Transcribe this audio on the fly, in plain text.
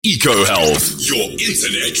EcoHealth, your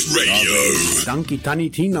internet radio. Dankie Tannie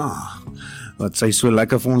Tina. Wat sy so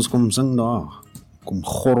lekker vir ons kom sing daar. Kom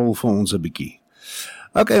gorrel vir ons 'n bietjie.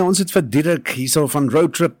 Okay, ons het vir Dirk hierso van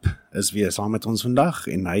Roadtrip is weer saam met ons vandag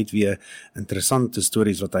en hy het weer interessante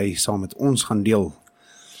stories wat hy saam met ons gaan deel.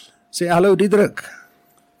 Sê hallo Dirk.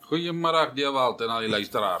 Goeiemiddag Dewald en al die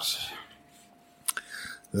luisteraars.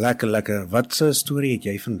 Lekker. Wat 'n storie het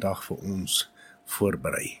jy vandag vir ons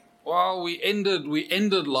voorberei? Well, we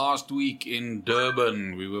ended last week in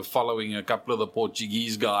Durban. We were following a couple of the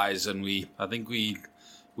Portuguese guys, and I think we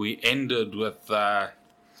ended with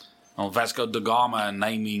Vasco da Gama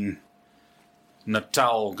naming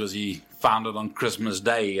Natal because he found it on Christmas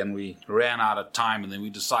Day, and we ran out of time, and then we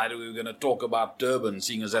decided we were going to talk about Durban,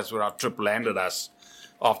 seeing as that's where our trip landed us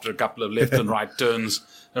after a couple of left and right turns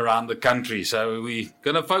around the country. So we're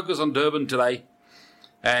going to focus on Durban today.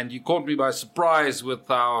 And you caught me by surprise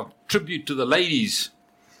with our tribute to the ladies.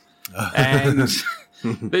 And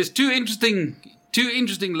there's two interesting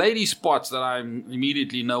lady spots that I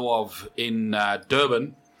immediately know of in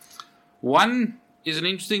Durban. One is an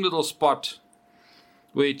interesting little spot,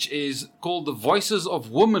 which is called the Voices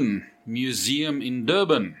of Women Museum in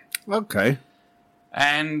Durban. Okay.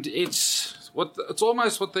 And it's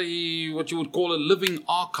almost what you would call a living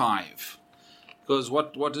archive, because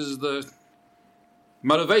what is the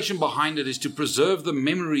motivation behind it is to preserve the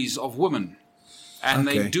memories of women. And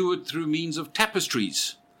They do it through means of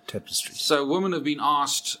tapestries. So women have been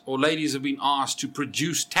asked, or ladies have been asked, to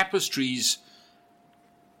produce tapestries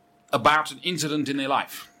about an incident in their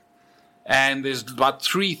life. And there's about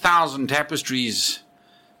 3,000 tapestries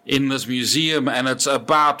in this museum, and it's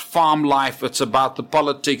about farm life, it's about the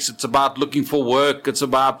politics, it's about looking for work, it's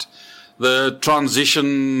about the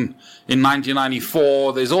transition in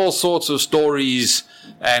 1994. There's all sorts of stories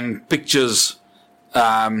and pictures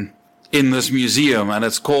in this museum, and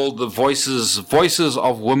it's called the Voices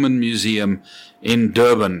of Women Museum in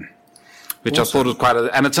Durban, which awesome. I thought was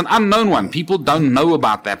and it's an unknown one. People don't know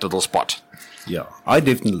about that little spot. Yeah, I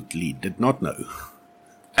definitely did not know.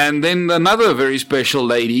 And then another very special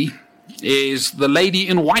lady is the Lady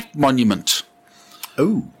in White Monument.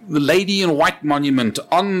 Oh. The Lady in White Monument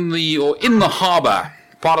in the harbour,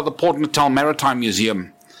 part of the Port Natal Maritime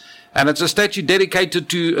Museum. And it's a statue dedicated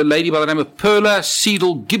to a lady by the name of Perla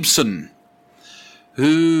Cedal Gibson,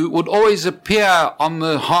 who would always appear on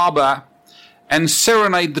the harbour and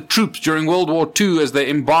serenade the troops during World War II as they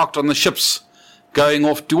embarked on the ships going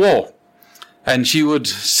off to war. And she would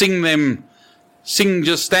just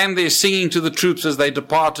stand there singing to the troops as they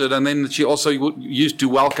departed, and then she also used to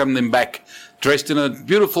welcome them back, dressed in a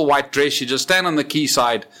beautiful white dress. She'd just stand on the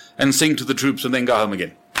quayside and sing to the troops and then go home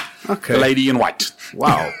again. Okay. The Lady in White.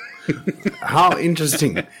 Wow. How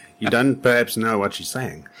interesting. You don't perhaps know what she's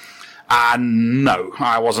saying? No,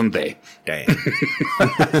 I wasn't there. Damn.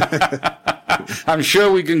 I'm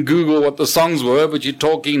sure we can Google what the songs were, but you're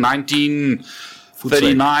talking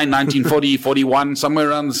 1939, 1940, 41,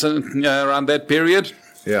 somewhere around that period.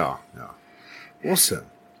 Yeah. Awesome.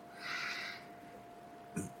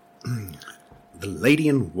 The Lady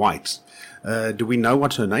in White. Do we know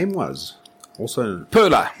what her name was? Also,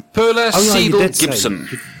 Perla Cedal Gibson.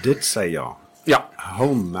 You did say, yeah. Yeah. A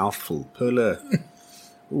whole mouthful. Perla.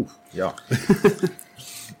 Ooh, yeah.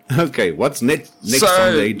 Okay, what's next on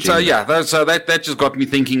the agenda? So yeah, that just got me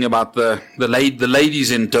thinking about the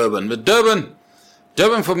ladies in Durban. But Durban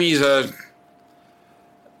for me is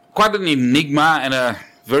quite an enigma and a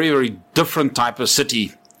very, very different type of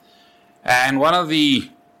city. And one of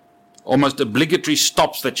the almost obligatory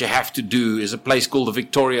stops that you have to do is a place called the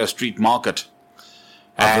Victoria Street Market.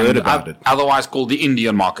 I've heard about it. Otherwise called the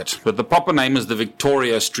Indian Market. But the proper name is the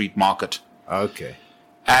Victoria Street Market. Okay.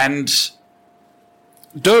 And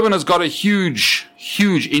Durban has got a huge,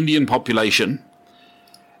 huge Indian population.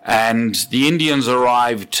 And the Indians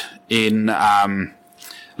arrived in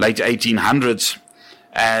late 1800s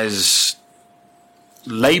as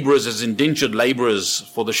labourers, as indentured labourers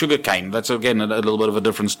for the sugarcane. That's, again, a little bit of a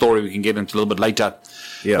different story we can get into a little bit later.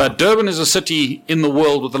 Yeah. But Durban is a city in the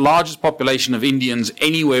world with the largest population of Indians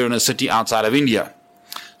anywhere in a city outside of India.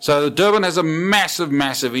 So Durban has a massive,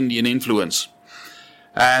 massive Indian influence.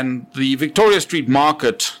 And the Victoria Street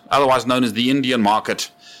Market, otherwise known as the Indian Market,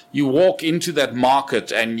 you walk into that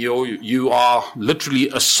market and you are literally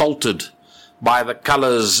assaulted by the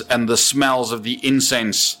colours and the smells of the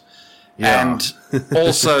incense. Yeah. And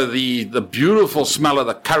also the beautiful smell of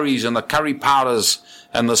the curries and the curry powders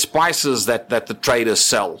and the spices that the traders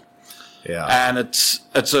sell. Yeah. And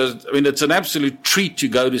it's an absolute treat to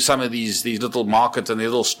go to some of these little markets and these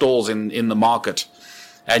little stalls in the market.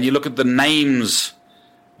 And you look at the names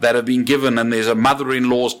that have been given, and there's a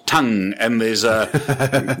mother-in-law's tongue, and there's a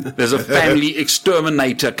family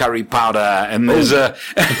exterminator curry powder, and there's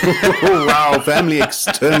Oh, wow, family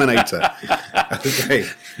exterminator. Okay.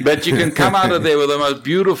 But you can come out of there with the most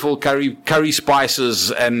beautiful curry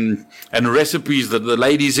spices and recipes that the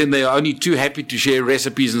ladies in there are only too happy to share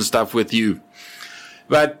recipes and stuff with you.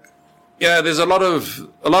 But yeah, there's a lot of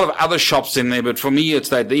other shops in there, but for me it's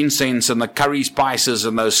the incense and the curry spices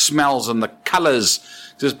and those smells and the colors,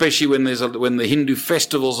 especially when when the Hindu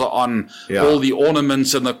festivals are on. Yeah. All the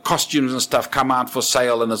ornaments and the costumes and stuff come out for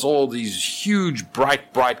sale, and there's all these huge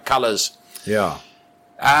bright colors. Yeah.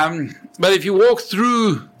 But if you walk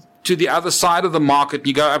through to the other side of the market,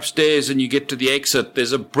 you go upstairs and you get to the exit,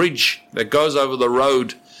 there's a bridge that goes over the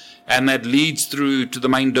road and that leads through to the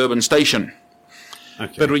main Durban station.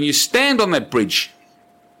 Okay. But when you stand on that bridge,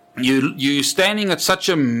 you're standing at such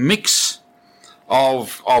a mix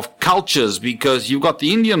of cultures, because you've got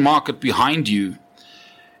the Indian market behind you.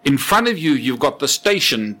 In front of you, you've got the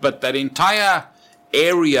station, but that entire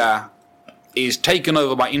area is taken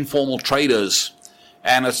over by informal traders,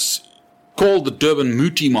 and it's called the Durban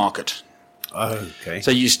Muti market. Okay.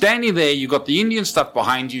 So you're standing there, you've got the Indian stuff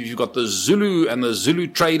behind you, you've got the Zulu and the Zulu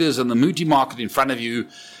traders and the Muti market in front of you.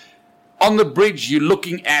 On the bridge, you're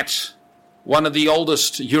looking at one of the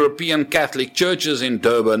oldest European Catholic churches in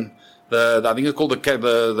Durban. I think it's called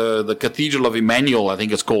the Cathedral of Emmanuel, I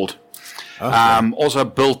think it's called. Okay. Also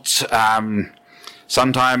built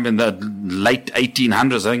sometime in the late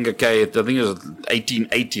 1800s, I think it was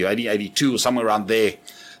 1880 or 1882 or somewhere around there.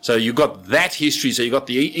 So you got that history. So you got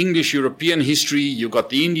the English European history, you got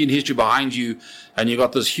the Indian history behind you, and you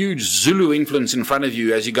got this huge Zulu influence in front of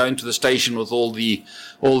you as you go into the station with all the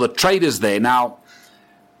traders there. Now,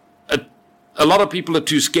 a lot of people are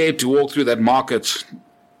too scared to walk through that market,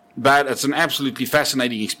 but it's an absolutely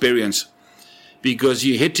fascinating experience, because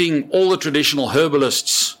you're hitting all the traditional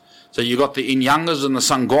herbalists. So you got the Inyangas and the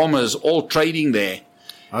Sangomas all trading there.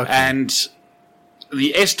 Okay. And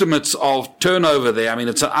the estimates of turnover there, I mean,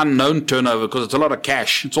 it's an unknown turnover because it's a lot of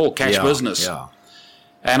cash. It's all cash business. Yeah.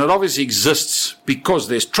 And it obviously exists because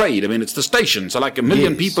there's trade. I mean, it's the station. So like 1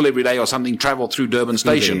 million people every day or something travel through Durban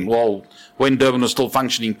Station. Well, when Durban was still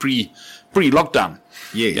functioning pre-lockdown.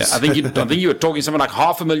 Yes. Yeah, I think you were talking something like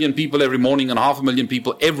 500,000 people every morning and 500,000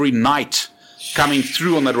 people every night coming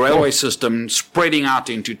through on that railway system, spreading out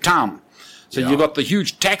into town. So you've got the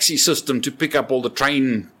huge taxi system to pick up all the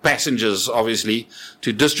train passengers, obviously,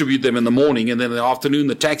 to distribute them in the morning, and then in the afternoon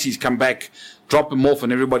the taxis come back, drop them off,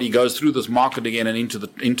 and everybody goes through this market again and into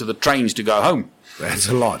the trains to go home. That's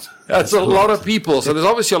a lot. That's a lot of people. So there's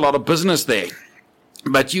obviously a lot of business there.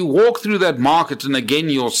 But you walk through that market, and again,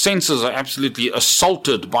 your senses are absolutely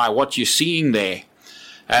assaulted by what you're seeing there.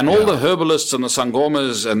 And all the herbalists and the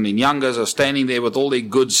Sangomas and the Nyangas are standing there with all their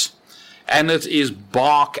goods. And it is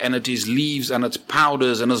bark, and it is leaves, and it's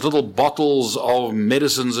powders, and it's little bottles of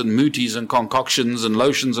medicines and mutis and concoctions and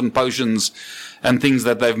lotions and potions and things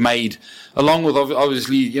that they've made. Along with,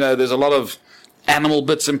 obviously, there's a lot of animal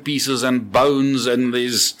bits and pieces and bones, and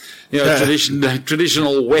there's,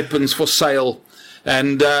 traditional weapons for sale.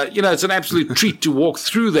 And, it's an absolute treat to walk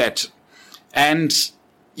through that. And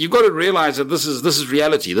you've got to realize that this is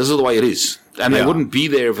reality. This is the way it is. And they wouldn't be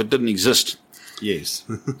there if it didn't exist. Yes.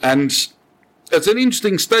 And it's an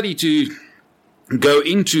interesting study to go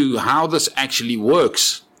into how this actually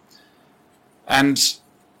works. And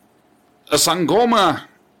a Sangoma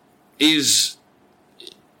is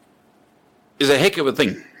a heck of a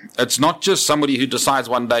thing. It's not just somebody who decides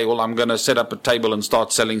one day, well, I'm going to set up a table and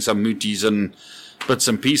start selling some mutis and bits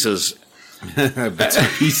and pieces. Bits and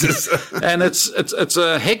pieces. And it's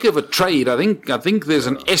a heck of a trade. I think there's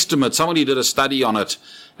an estimate. Somebody did a study on it.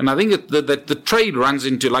 And I think that the trade runs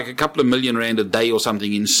into like a couple of million rand a day or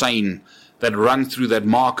something insane that run through that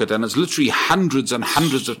market. And it's literally hundreds and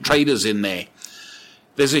hundreds of traders in there.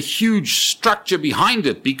 There's a huge structure behind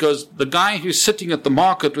it, because the guy who's sitting at the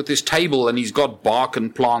market with his table and he's got bark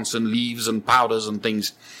and plants and leaves and powders and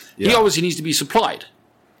things, he obviously needs to be supplied.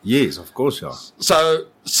 Yes, of course, yeah. So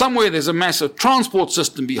somewhere there's a massive transport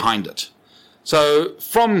system behind it. So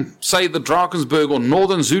from, say, the Drakensberg or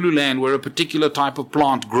northern Zululand, where a particular type of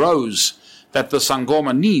plant grows that the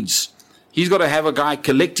Sangoma needs, he's got to have a guy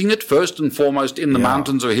collecting it first and foremost in the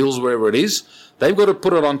mountains or hills, wherever it is. They've got to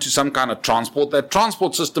put it onto some kind of transport. That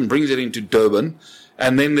transport system brings it into Durban.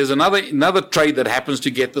 And then there's another trade that happens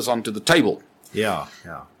to get this onto the table. Yeah.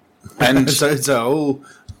 And so it's a whole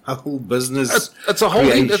business. It's a whole.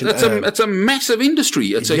 It's a massive industry.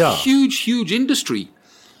 It's a huge industry.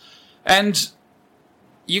 And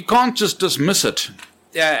you can't just dismiss it.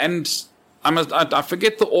 Yeah, and I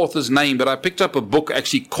forget the author's name, but I picked up a book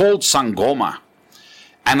actually called Sangoma,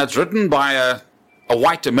 and it's written by a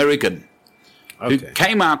white American who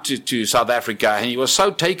came out to South Africa, and he was so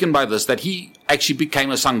taken by this that he actually became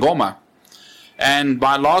a Sangoma. And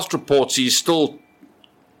by last reports, he's still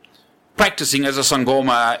practicing as a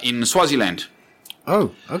Sangoma in Swaziland.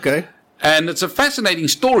 Oh, okay. And it's a fascinating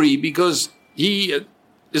story because he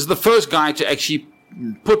is the first guy to actually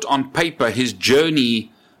put on paper his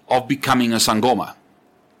journey of becoming a Sangoma.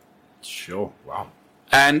 Sure, wow.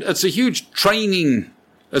 And it's a huge training.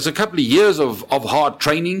 It's a couple of years of hard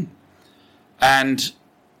training. And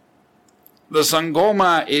the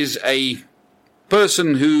Sangoma is a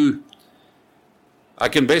person who, I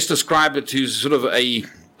can best describe it, who's sort of a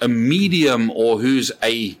medium, or who's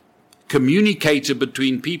a communicator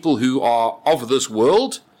between people who are of this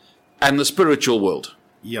world and the spiritual world.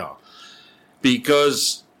 Yeah.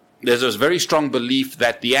 Because there's this very strong belief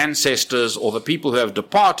that the ancestors or the people who have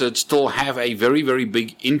departed still have a very, very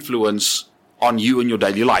big influence on you in your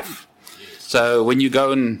daily life. So when you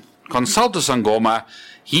go and consult a Sangoma,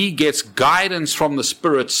 he gets guidance from the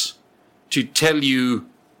spirits to tell you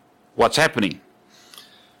what's happening.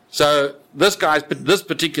 So this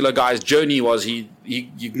particular guy's journey was you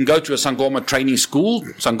can go to a Sangoma training school.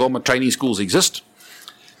 Sangoma training schools exist.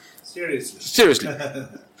 Seriously.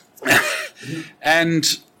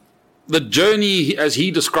 And the journey, as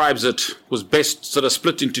he describes it, was best sort of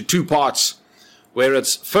split into two parts, where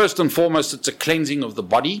it's first and foremost, it's a cleansing of the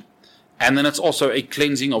body, and then it's also a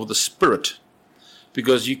cleansing of the spirit,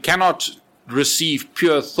 because you cannot receive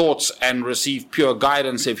pure thoughts and receive pure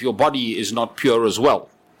guidance if your body is not pure as well.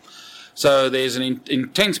 So there's an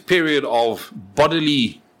intense period of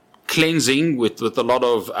bodily cleansing with a lot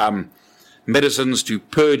of medicines to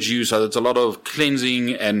purge you. So there's a lot of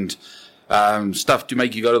cleansing and stuff to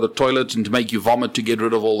make you go to the toilet and to make you vomit, to get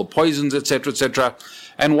rid of all the poisons, etc., etc.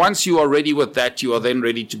 And once you are ready with that, you are then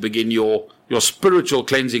ready to begin your spiritual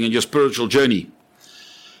cleansing and your spiritual journey.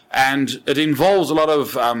 And it involves a lot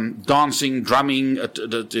of dancing, drumming.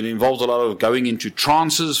 It involves a lot of going into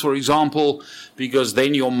trances, for example, because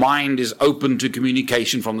then your mind is open to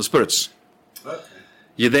communication from the spirits. Okay.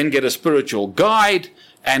 You then get a spiritual guide,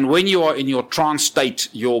 and when you are in your trance state,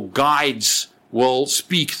 your guides will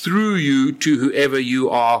speak through you to whoever you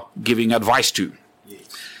are giving advice to.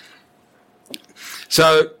 Yes.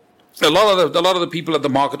 So a lot of the people at the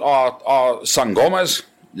market are Sangomas.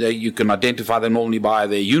 You can identify them normally by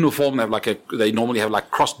their uniform. They normally have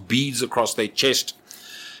like crossed beads across their chest,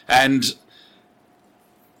 and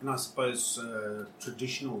I suppose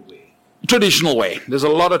traditional wear. Traditional wear. There's a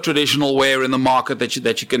lot of traditional wear in the market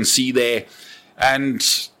that you can see there, and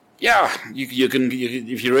yeah, you can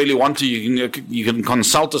if you really want to, you can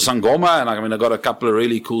consult a Sangoma. And I've got a couple of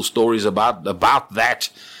really cool stories about that,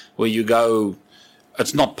 where you go,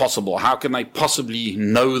 it's not possible. How can they possibly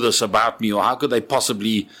know this about me, or how could they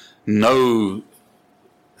possibly know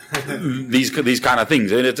these kind of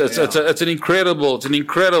things? And it's an incredible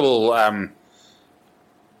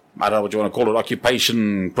I don't know what you want to call it,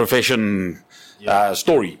 occupation, profession,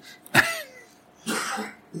 story.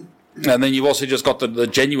 And then you've also just got the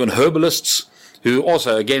genuine herbalists, who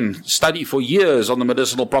also again study for years on the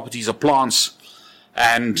medicinal properties of plants.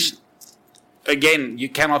 And again, you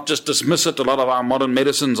cannot just dismiss it. A lot of our modern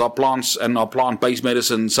medicines are plants and are plant-based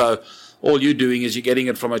medicine. So all you're doing is you're getting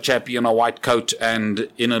it from a chappie in a white coat and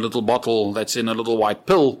in a little bottle that's in a little white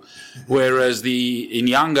pill, whereas the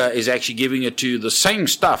Inyanga is actually giving it to the same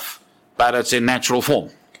stuff, but it's in natural form.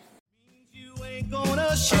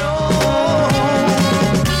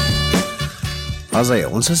 Asai,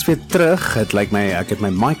 ons is weer terug. Het lyk my ek het my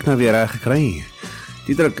mic nou weer reg gekry.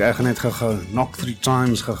 Diederik, ek gaan net gou knock 3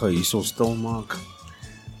 times gou hierso stil maak.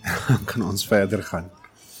 Kan ons verder gaan.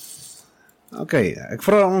 Okay, ek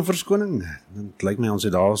vra om verskoning. Dit lyk my ons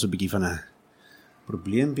het daar so 'n bietjie van 'n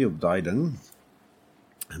probleempie op daai ding.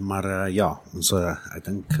 Maar ja, ons ek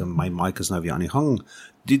dink my mic is nou weer aan die gang.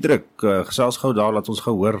 Diederik, gesels gou daar, laat ons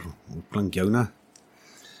gou hoor. Hoe klink joune?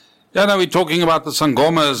 Yeah, no, we're talking about the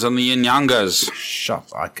Sangomas and the Inyangas. Shut,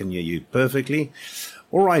 I can hear you perfectly.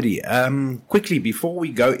 Alrighty, quickly, before we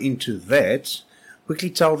go into that, quickly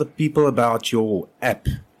tell the people about your app,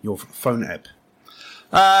 your phone app.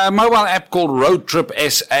 Mobile app called Road Trip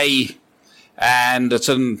SA, and it's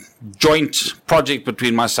a joint project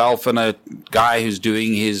between myself and a guy who's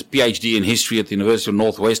doing his PhD in history at the University of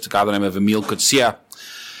Northwest, a guy by the name of Emil Kutsia.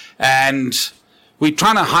 And we're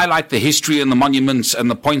trying to highlight the history and the monuments and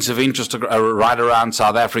the points of interest right around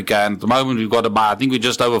South Africa. And at the moment, we've got I think we're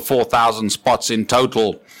just over 4,000 spots in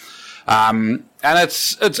total. And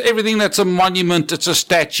it's everything that's a monument, it's a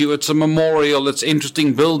statue, it's a memorial, it's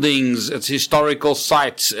interesting buildings, it's historical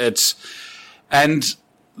sites, and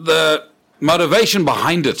the motivation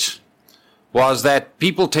behind it was that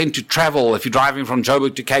people tend to travel. If you're driving from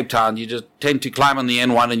Joburg to Cape Town, you just tend to climb on the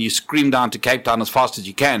N1 and you scream down to Cape Town as fast as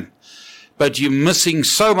you can. But you're missing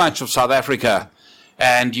so much of South Africa,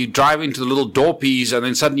 and you drive into the little Dorpies and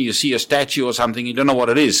then suddenly you see a statue or something, you don't know what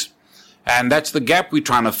it is. And that's the gap we're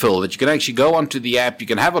trying to fill, that you can actually go onto the app, you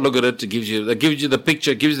can have a look at it, it gives you the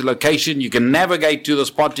picture, it gives you the location, you can navigate to the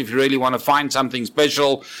spot if you really want to find something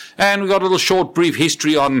special, and we've got a little short, brief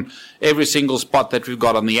history on every single spot that we've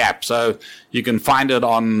got on the app. So you can find it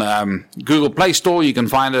on Google Play Store, you can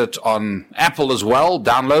find it on Apple as well,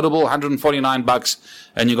 downloadable, $149,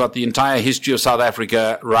 and you've got the entire history of South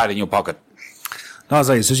Africa right in your pocket. Daar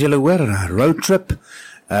sê, soos julle hoor, road trip,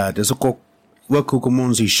 dis ook hoekom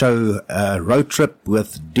ons die show Road Trip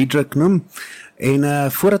with Diederik noem. En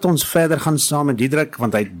voordat ons verder gaan saam met Diederik,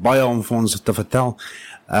 want hy het baie om vir ons te vertel,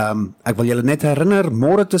 ek wil julle net herinner,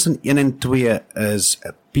 môre tussen 1 en 2 is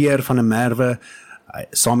Pierre van der Merwe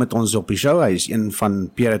saam met ons op die show. Hy is een van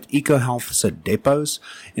Pierre at EcoHealth se depots,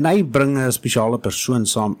 en hy bring 'n spesiale persoon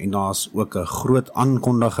saam, en daar's ook 'n groot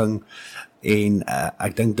aankondiging, en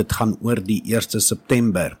ek dink dit gaan oor die 1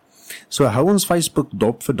 September. So hou ons Facebook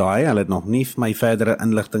dop vir daai. Hulle het nog nie vir my verdere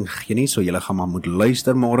inligting gegee nie, so julle gaan maar moet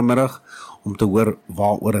luister môremiddag om te hoor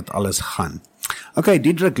waaroor dit alles gaan. Okay,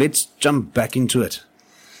 Diederik, let's jump back into it.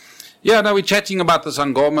 Yeah, now we're chatting about the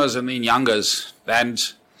Sangomas and the Nyangas,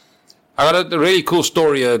 and I got a really cool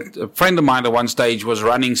story. A friend of mine at one stage was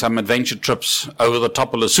running some adventure trips over the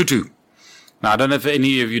top of Lesotho. Now, I don't know if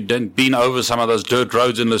any of you have been over some of those dirt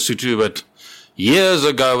roads in Lesotho, but years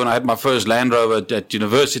ago, when I had my first Land Rover at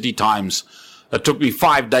university times, it took me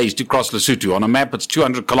 5 days to cross Lesotho. On a map, it's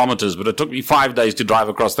 200 kilometers, but it took me 5 days to drive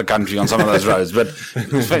across the country on some of those roads. But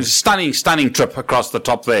it was a stunning trip across the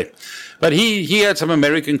top there. But he had some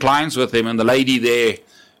American clients with him, and the lady there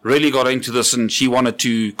really got into this, and she wanted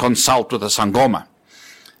to consult with a Sangoma.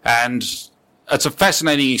 And it's a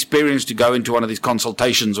fascinating experience to go into one of these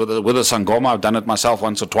consultations with a Sangoma. I've done it myself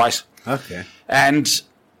once or twice. Okay. And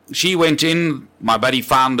she went in, my buddy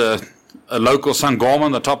found a local Sangoma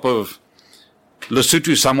on the top of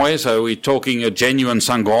Lesotho somewhere, so we're talking a genuine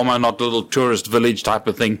Sangoma, not a little tourist village type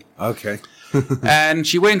of thing. Okay. And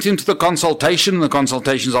she went into the consultation. The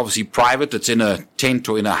consultation is obviously private. It's in a tent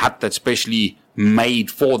or in a hut that's specially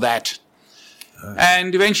made for that.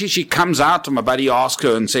 And eventually she comes out, and my buddy asks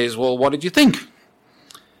her and says, well, what did you think?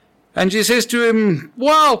 And she says to him,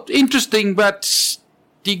 well, interesting, but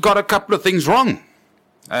he got a couple of things wrong.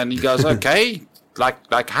 And he goes, okay,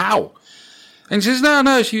 like how? And he says,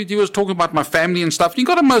 no, he was talking about my family and stuff. And he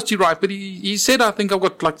got it mostly right, but he said, I think I've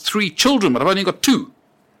got like 3 children, but I've only got 2.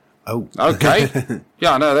 Oh. Okay.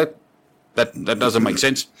 Yeah, no, that doesn't make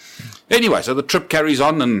sense. Anyway, so the trip carries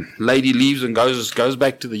on, and lady leaves and goes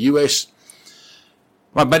back to the US.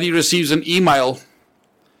 My buddy receives an email,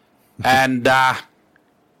 and the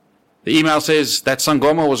email says, that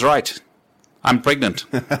Sangoma was right. I'm pregnant.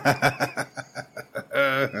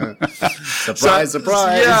 Surprise.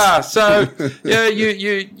 Yeah, so yeah,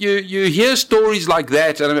 you hear stories like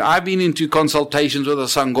that, and I mean, I've been into consultations with a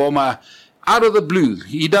Sangoma out of the blue.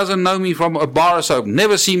 He doesn't know me from a bar of soap,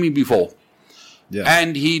 never seen me before. Yeah.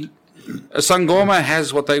 And a Sangoma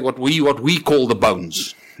has what we call the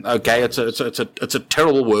bones. Okay, it's a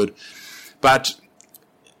terrible word, but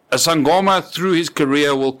a Sangoma through his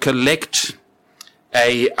career will collect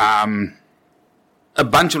a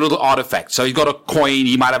bunch of little artifacts. So he's got a coin,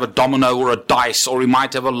 he might have a domino or a dice, or he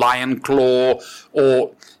might have a lion claw,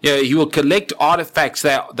 or he will collect artifacts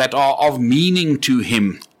that are of meaning to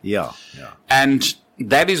him. Yeah. And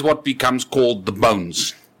that is what becomes called the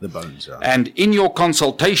bones. The bones, yeah. And in your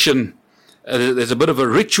consultation, there's a bit of a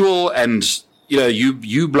ritual, and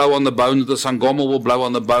you blow on the bones, the Sangoma will blow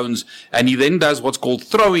on the bones, and he then does what's called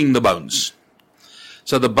throwing the bones.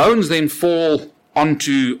 So the bones then fall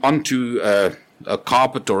onto a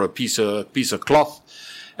carpet or a piece of cloth,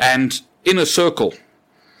 and in a circle.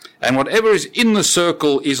 And whatever is in the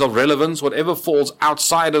circle is of relevance. Whatever falls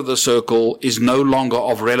outside of the circle is no longer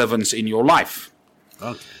of relevance in your life.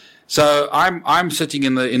 Okay. So I'm sitting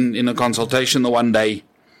in a consultation the one day,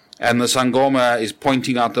 and the Sangoma is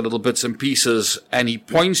pointing out the little bits and pieces, and he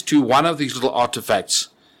points to one of these little artifacts,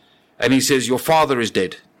 and he says, your father is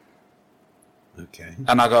dead. Okay.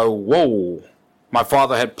 And I go, whoa. My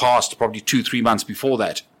father had passed probably 2-3 months before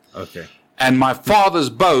that. Okay. And my father's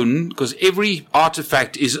bone, because every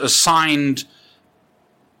artifact is assigned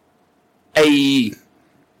a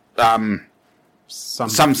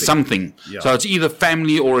something. Yeah. So it's either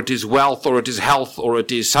family, or it is wealth, or it is health, or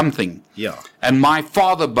it is something. Yeah. And my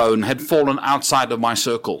father bone had fallen outside of my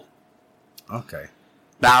circle. Okay.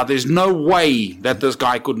 Now, there's no way that this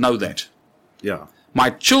guy could know that. Yeah.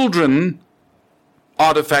 My children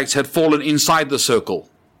artifacts had fallen inside the circle.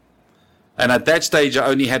 And at that stage, I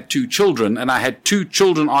only had 2 children, and I had 2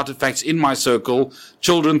 children artifacts in my circle.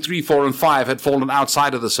 Children 3, 4, and 5 had fallen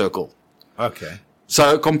outside of the circle. Okay.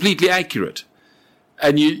 So completely accurate.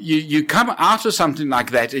 And you come out of something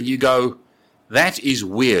like that, and you go, that is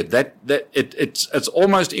weird. It's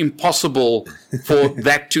almost impossible for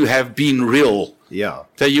that to have been real. Yeah.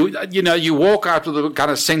 So you walk out with a kind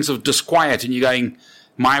of sense of disquiet, and you're going,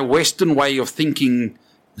 my Western way of thinking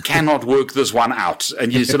cannot work this one out.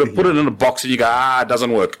 And you sort of put it in a box, and you go, it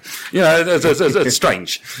doesn't work. It's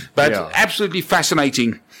strange, but absolutely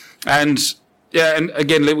fascinating. And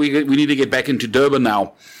again, we need to get back into Durban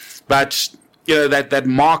now, but that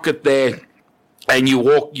market there. And you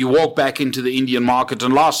walk back into the Indian market.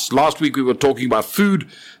 And last week we were talking about food.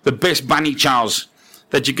 The best bunny chows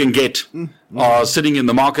that you can get are sitting in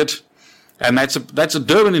the market. And that's a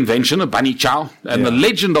Durban invention, a bunny chow. And the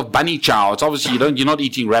legend of bunny chow, it's obviously you're not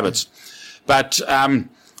eating rabbits. But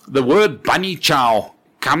the word bunny chow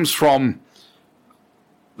comes from,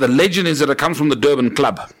 the legend is that it comes from the Durban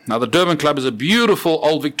Club. Now the Durban Club is a beautiful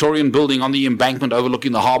old Victorian building on the embankment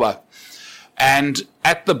overlooking the harbour. And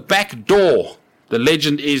at the back door, the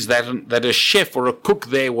legend is that a chef or a cook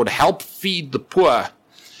there would help feed the poor,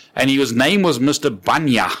 and his name was Mr.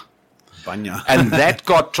 Banya. Banya. And that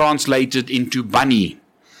got translated into bunny.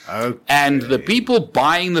 Okay. And the people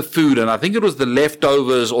buying the food, and I think it was the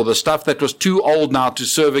leftovers or the stuff that was too old now to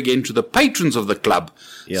serve again to the patrons of the club.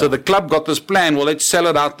 Yeah. So the club got this plan, well, let's sell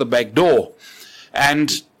it out the back door.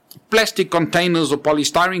 And plastic containers or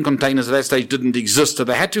polystyrene containers at that stage didn't exist, so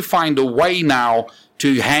they had to find a way now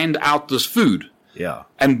to hand out this food. Yeah.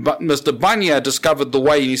 And Mr. Banya discovered the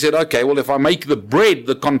way, and he said, okay, well, if I make the bread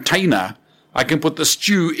the container, I can put the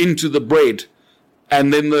stew into the bread.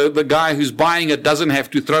 And then the guy who's buying it doesn't have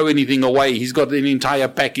to throw anything away. He's got an entire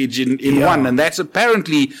package in one. And that's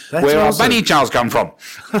apparently where our bunny chows come from.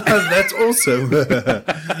 That's awesome.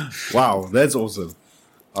 Wow, that's awesome.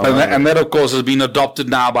 And that, of course, has been adopted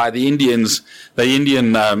now by the Indians, the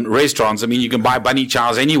Indian restaurants. I mean, you can buy bunny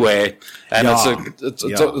chows anywhere, and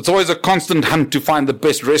it's always a constant hunt to find the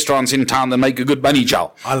best restaurants in town that make a good bunny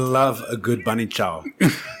chow. I love a good bunny chow,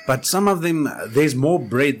 but some of them, there's more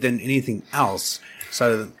bread than anything else.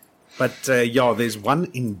 So, but there's one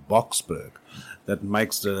in Boksburg that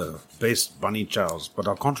makes the best bunny chows, but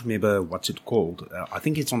I can't remember what's it called. I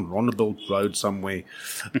think it's on Rondeboult Road somewhere,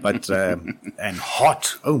 but and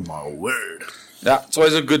hot. Oh my word! Yeah, it's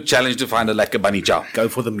always a good challenge to find a lekker bunny chow. Go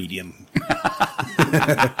for the medium.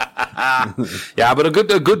 Yeah, but a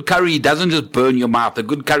good curry doesn't just burn your mouth. A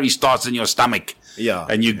good curry starts in your stomach. Yeah,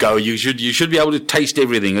 and you go. You should be able to taste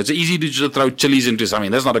everything. It's easy to just throw chilies into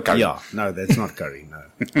something. That's not a curry. Yeah, no, that's not curry. No.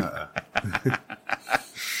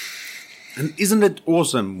 And isn't it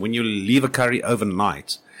awesome when you leave a curry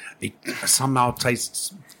overnight, it somehow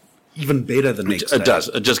tastes even better the next day? It does.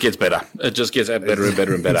 It just gets better. It just gets better and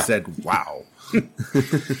better and better. It's that wow.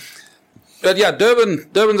 But yeah,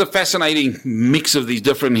 Durban's a fascinating mix of these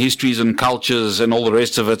different histories and cultures and all the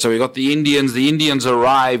rest of it. So we got the Indians. The Indians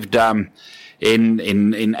arrived in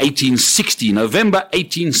 1860, November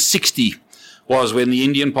 1860 was when the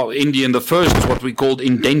the first, what we called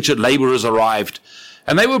indentured laborers arrived.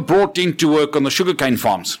 And they were brought in to work on the sugarcane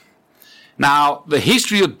farms. Now, the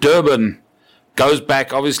history of Durban goes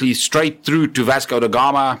back, obviously, straight through to Vasco da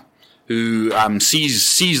Gama, who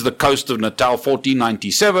sees the coast of Natal,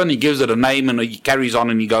 1497. He gives it a name, and he carries on,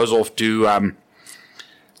 and he goes off to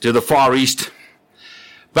the Far East.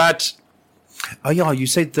 But you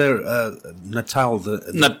said Natal.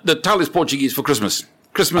 Natal is Portuguese for Christmas Day.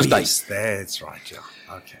 Yes, that's right.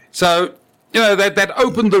 Yeah. Okay. So that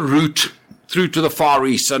opened the route through to the Far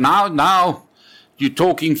East. So now you're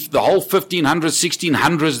talking the whole 1500s,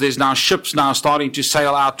 1600s. There's now ships now starting to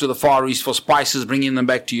sail out to the Far East for spices, bringing them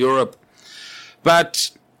back to Europe.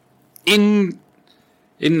 But in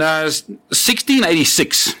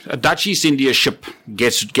 1686, a Dutch East India ship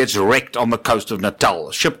gets wrecked on the coast of Natal,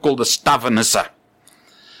 a ship called the Stavanisse.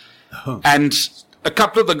 And a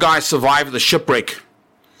couple of the guys survive the shipwreck.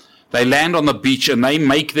 They land on the beach and they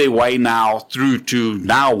make their way now through to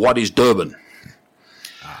now what is Durban.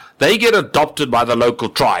 They get adopted by the local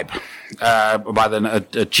tribe, by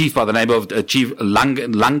a chief by the name of Chief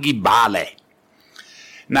Langibale.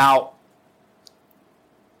 Now,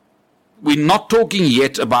 we're not talking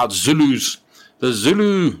yet about Zulus. The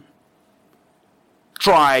Zulu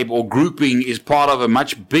tribe or grouping is part of a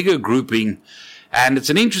much bigger grouping. And it's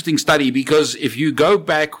an interesting study because if you go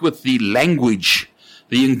back with the language,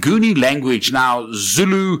 the Nguni language, now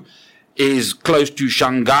Zulu is close to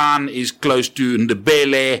Shangaan, is close to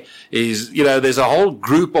Ndebele, there's a whole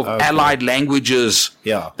group of allied languages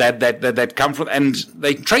that come from, and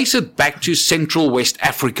they trace it back to Central West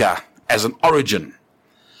Africa as an origin.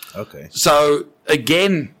 Okay. So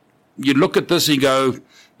again, you look at this and you go,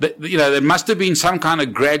 there must have been some kind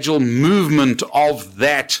of gradual movement of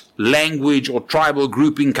that language or tribal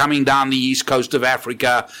grouping coming down the east coast of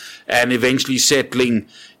Africa and eventually settling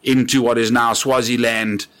into what is now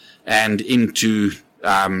Swaziland and into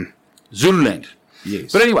Zululand.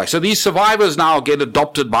 Yes. But anyway, so these survivors now get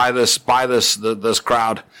adopted by this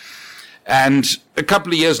crowd. And a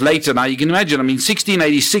couple of years later, now you can imagine,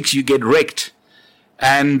 1686 you get wrecked.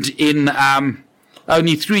 And in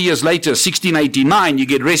only 3 years later, 1689, you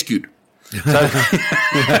get rescued. So,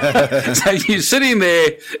 so you're sitting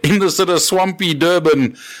there in the sort of swampy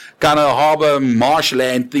Durban kind of harbor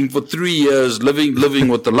marshland thing for 3 years, living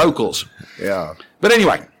with the locals. Yeah. But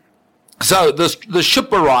anyway, so the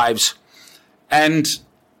ship arrives and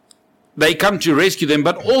they come to rescue them,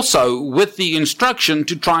 but also with the instruction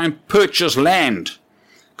to try and purchase land.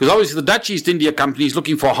 Because obviously the Dutch East India Company is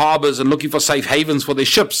looking for harbors and looking for safe havens for their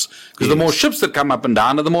ships. Because the more ships that come up and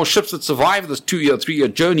down and the more ships that survive this 2-year, 3-year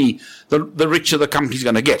journey, the richer the company's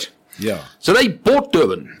going to get. Yeah. So they bought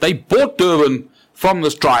Durban. They bought Durban from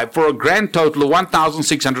this tribe for a grand total of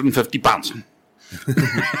 £1,650.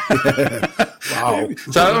 Wow.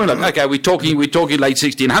 So okay, we're talking late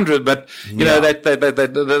 1600, but you know that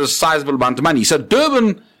a sizable amount of money. So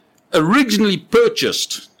Durban originally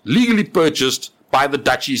legally purchased by the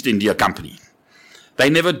Dutch East India Company. They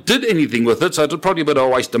never did anything with it, so it was probably a bit of a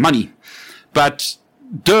waste of money. But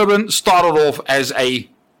Durban started off as a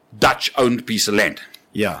Dutch-owned piece of land.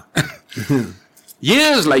 Yeah.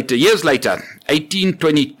 Years later,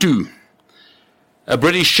 1822, a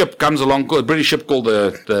British ship comes along, a British ship called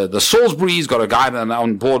the Salisbury. He's got a guy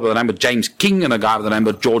on board by the name of James King and a guy by the name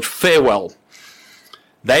of George Farewell.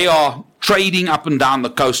 They are trading up and down the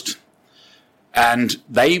coast, and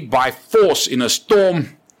they, by force in a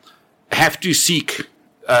storm, have to seek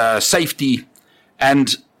safety.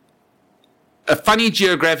 And a funny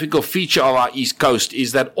geographical feature of our East Coast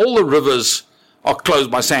is that all the rivers are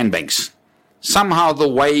closed by sandbanks. Somehow the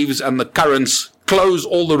waves and the currents close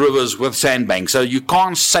all the rivers with sandbanks, so you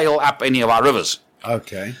can't sail up any of our rivers.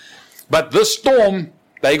 Okay. But this storm,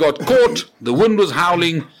 they got caught, the wind was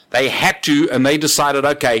howling, they had to, and they decided,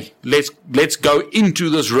 okay, let's go into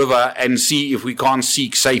this river and see if we can't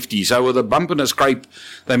seek safety. So with a bump and a scrape,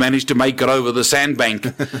 they managed to make it over the sandbank,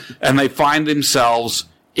 and they find themselves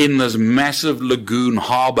in this massive lagoon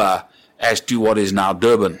harbor as to what is now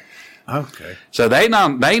Durban. Okay. So they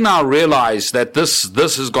now realize that this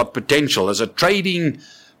has got potential as a trading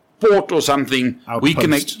port or something. We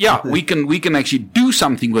can actually do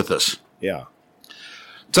something with this. Yeah.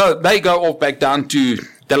 So they go off back down to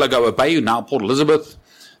Delagoa Bay, now Port Elizabeth.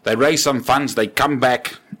 They raise some funds. They come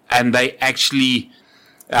back and they actually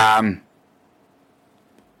come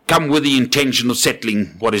with the intention of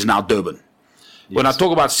settling what is now Durban. Yes. When I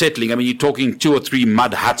talk about settling, I mean you're talking 2 or 3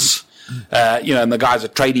 mud huts. And the guys are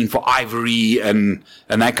trading for ivory and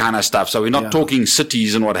that kind of stuff. So we're not talking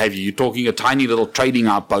cities and what have you. You're talking a tiny little trading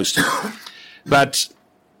outpost. But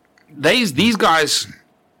these guys,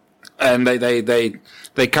 and they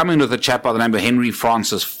come in with a chap by the name of Henry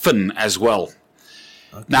Francis Finn as well.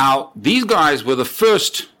 Okay. Now, these guys were the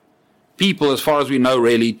first people, as far as we know,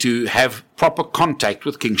 really, to have proper contact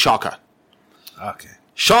with King Shaka. Okay.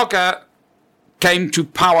 Shaka came to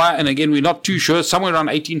power, and again, we're not too sure, somewhere around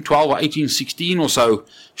 1812 or 1816 or so,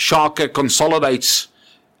 Shaka consolidates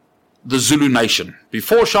the Zulu nation.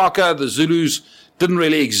 Before Shaka, the Zulus didn't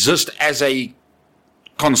really exist as a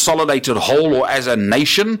consolidated whole or as a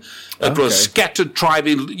nation. It was scattered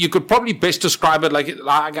tribal. You could probably best describe it like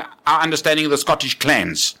our understanding of the Scottish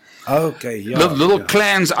clans. Okay, yeah. Little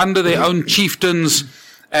clans under their own chieftains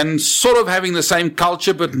and sort of having the same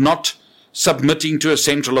culture but not submitting to a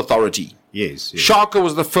central authority. Yes. Shaka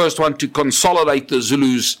was the first one to consolidate the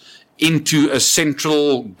Zulus into a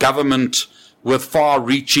central government with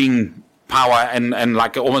far-reaching power and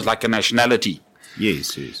almost like a nationality.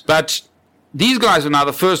 Yes. But these guys are now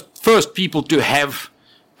the first people to have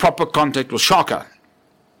proper contact with Shaka.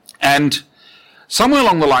 And somewhere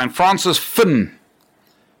along the line, Francis Finn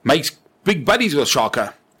makes big buddies with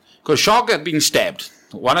Shaka because Shaka had been stabbed.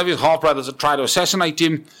 One of his half-brothers had tried to assassinate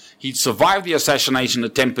him. He'd survived the assassination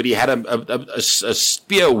attempt, but he had a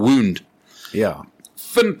spear wound. Yeah.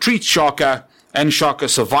 Finn treats Shaka and Shaka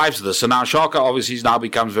survives this. So now Shaka obviously now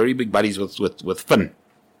becomes very big buddies with Finn.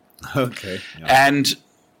 Okay. Yeah. And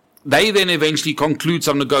they then eventually conclude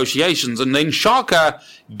some negotiations, and then Shaka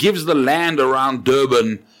gives the land around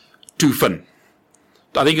Durban to Finn.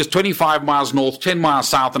 I think it's 25 miles north, 10 miles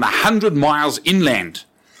south, and 100 miles inland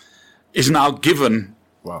is now given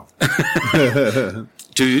Wow.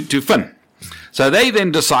 to Finn. So they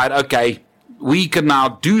then decide, okay, we can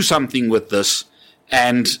now do something with this,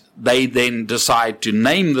 and they then decide to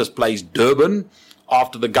name this place Durban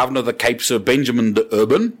after the governor of the Cape, Sir Benjamin de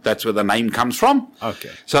Urban. That's where the name comes from.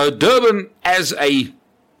 Okay. So Durban as a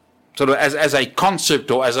sort of as a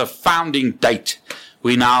concept or as a founding date,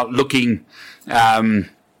 we're now looking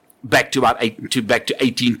back to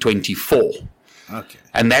 1824. Okay.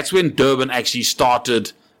 And that's when Durban actually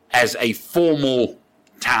started as a formal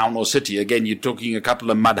town or city. Again, you're talking a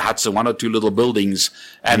couple of mud huts and one or two little buildings,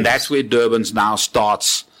 and that's where Durban's now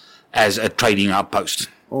starts as a trading outpost.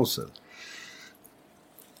 Awesome.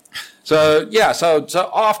 So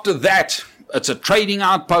after that, it's a trading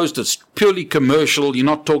outpost. It's purely commercial. You're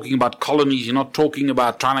not talking about colonies. You're not talking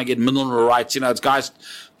about trying to get mineral rights. It's guys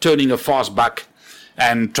turning a fast buck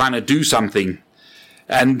and trying to do something.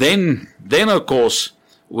 And then of course,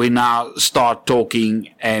 we now start talking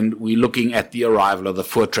and we're looking at the arrival of the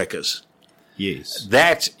Voortrekkers. Yes.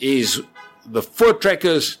 That is, the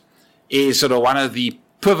Voortrekkers is sort of one of the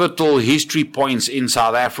pivotal history points in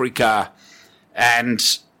South Africa. And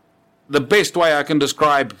the best way I can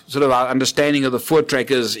describe sort of our understanding of the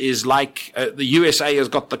Voortrekkers is like the USA has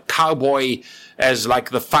got the cowboy as like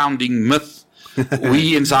the founding myth.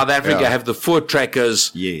 We in South Africa have the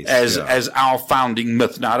Voortrekkers as our founding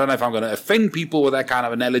myth. Now, I don't know if I'm going to offend people with that kind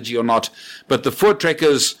of analogy or not, but the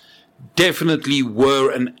Voortrekkers definitely were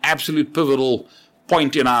an absolute pivotal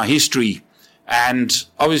point in our history. And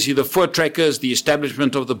obviously the Voortrekkers, the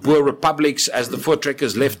establishment of the Boer republics as the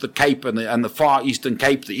Voortrekkers left the Cape and the far Eastern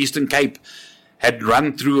Cape. The Eastern Cape had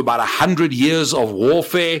run through about 100 years of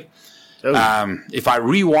warfare. If I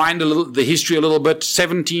rewind the history a little bit,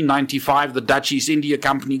 1795, the Dutch East India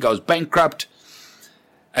Company goes bankrupt.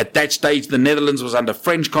 At that stage, the Netherlands was under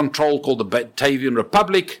French control, called the Batavian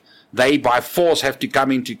Republic. They, by force, have to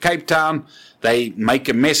come into Cape Town. They make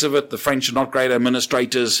a mess of it. The French are not great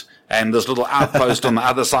administrators, and this little outpost on the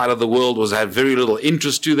other side of the world had very little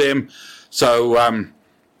interest to them. So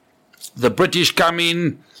the British come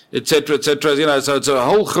in, etc., etc. So it's a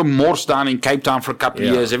whole gemors down in Cape Town for a couple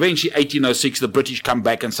of years. Eventually, 1806, the British come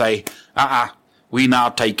back and say, we're now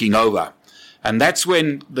taking over. And that's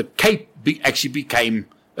when the Cape actually became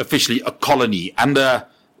officially a colony under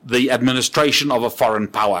the administration of a foreign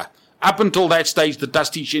power. Up until that stage, the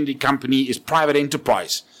Dutch East India Company is private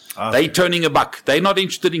enterprise. Okay. They're turning a buck. They're not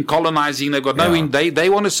interested in colonizing. They've got they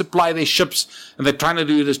want to supply their ships, and they're trying to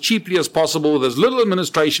do it as cheaply as possible, with as little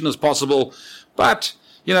administration as possible. But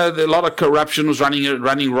a lot of corruption was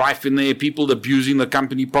running rife in there. People abusing the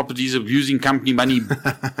company properties, abusing company money,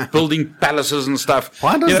 building palaces and stuff.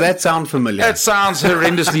 Why does that sound familiar? That sounds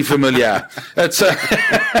horrendously familiar. It's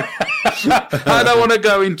I don't want to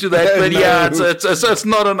go into that, but it's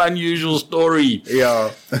not an unusual story.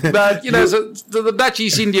 Yeah. But, so the Dutch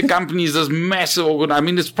East India Company is this massive organ. I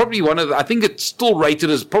mean, it's probably I think it's still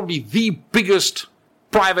rated as probably the biggest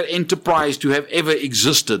private enterprise to have ever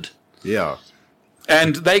existed. Yeah.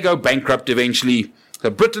 And they go bankrupt eventually.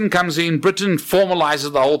 So Britain comes in. Britain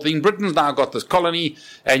formalizes the whole thing. Britain's now got this colony,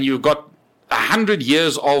 and you've got 100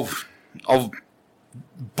 years of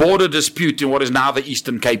border dispute in what is now the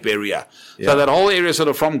Eastern Cape area. Yeah. So that whole area sort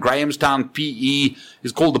of from Grahamstown, PE,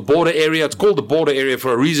 is called the border area. It's called the border area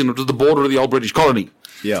for a reason. It was the border of the old British colony.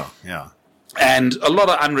 Yeah, yeah. And a lot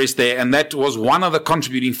of unrest there, and that was one of the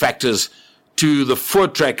contributing factors to the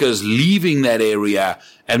Voortrekkers leaving that area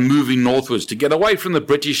and moving northwards to get away from the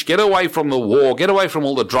British, get away from the war, get away from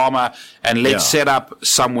all the drama, and let's set up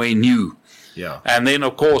somewhere new. Yeah. And then,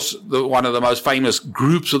 of course, one of the most famous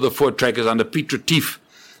groups of the Voortrekkers under Piet Retief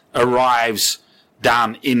arrives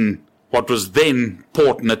down in what was then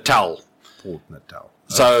Port Natal. Port Natal. Okay.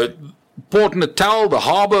 So Port Natal, the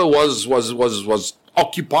harbour was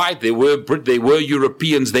occupied. There were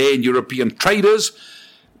Europeans there and European traders.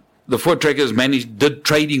 The Voortrekkers did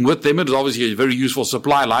trading with them. It was obviously a very useful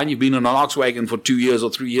supply line. You've been in an ox wagon for 2 years or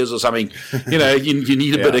 3 years or something. You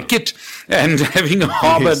need a bit of kit, and having a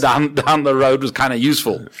harbour down the road was kind of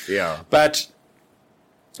useful. Yeah. But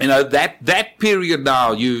that period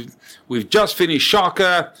now, we've just finished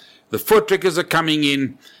Shaka. The Voortrekkers are coming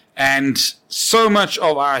in, and so much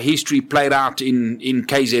of our history played out in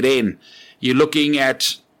KZN. You're looking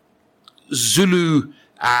at Zulu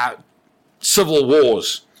civil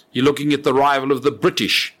wars. You're looking at the arrival of the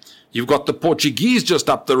British. You've got the Portuguese just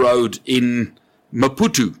up the road in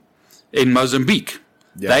Maputo, in Mozambique.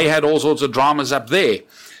 Yeah. They had all sorts of dramas up there.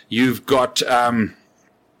 You've got, the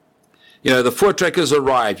Voortrekkers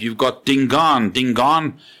arrive. You've got Dingaan.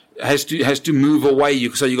 Dingaan has to move away.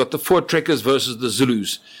 So you've got the Voortrekkers versus the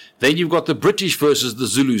Zulus. Then you've got the British versus the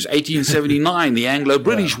Zulus, 1879, the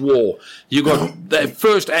Anglo-British War. You've got the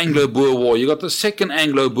first Anglo-Boer War. You've got the second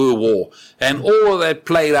Anglo-Boer War. And all of that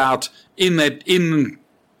played out in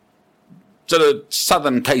sort of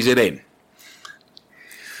southern KZN.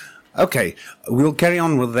 Okay, we'll carry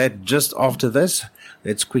on with that just after this.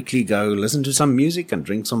 Let's quickly go listen to some music and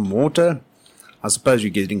drink some water. I suppose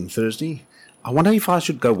you're getting thirsty. I wonder if I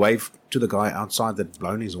should go wave to the guy outside that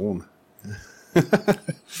blown his horn.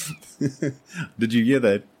 Did you hear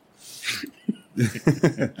that?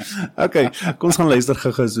 Okay, kom ons gaan luister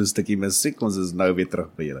gou-gou so 'n stukkie musiek. Ons is nou weer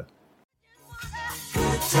terug by julle.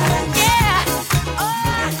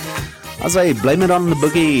 As I blame it on the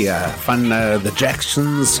boogie van the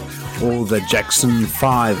Jacksons, or the Jackson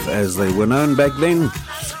 5 as they were known back then.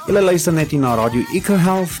 Julle luister net hier na Radio Eco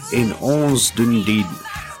Health en ons doen die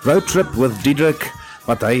road trip with Diederik,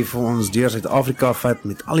 wat hy vir ons deur Suid-Afrika vat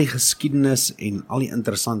met al die geskiedenis en al die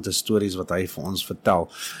interessante stories wat hy vir ons vertel.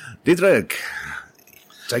 Diederik,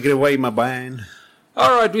 take it away, my man.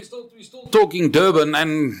 All right, we're still talking Durban,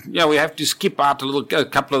 and we have to skip out a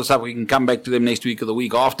couple of stuff. We can come back to them next week or the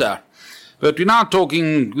week after. But we're now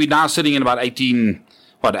sitting in about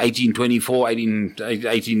 1824,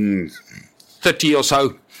 1830 or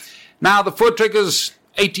so. Now the Voortrekkers,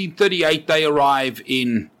 1838, they arrive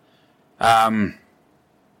in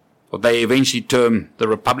what they eventually term the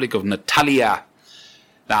Republic of Natalia.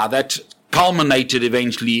 Now that culminated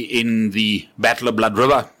eventually in the Battle of Blood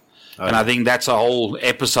River. Okay. And I think that's a whole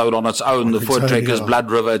episode on its own, the Voortrekkers, Blood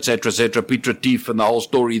River, etc., Piet Retief, and the whole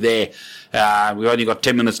story there. We've only got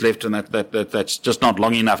 10 minutes left, and that's just not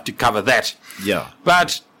long enough to cover that. Yeah.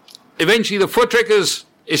 But eventually the Voortrekkers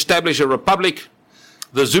establish a republic.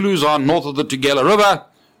 The Zulus are north of the Tugela River.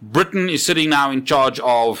 Britain is sitting now in charge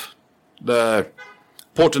of the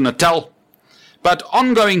Port of Natal. But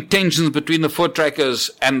ongoing tensions between the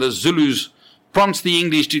Voortrekkers and the Zulus prompts the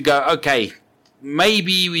English to go, okay,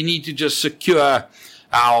 maybe we need to just secure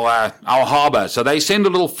our harbour. So they send a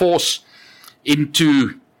little force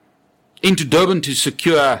into Durban to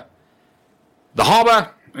secure the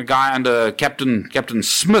harbour. A guy under Captain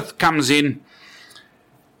Smith comes in,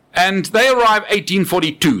 and they arrive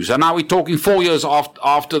 1842. So now we're talking 4 years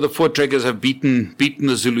after the Voortrekkers have beaten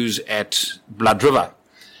the Zulus at Blood River.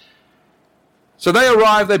 So they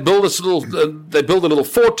arrive, they build a little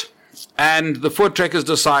fort, and the Voortrekkers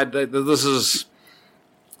decide that this is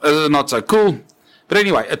not so cool. But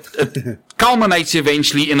anyway, it culminates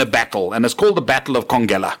eventually in a battle, and it's called the Battle of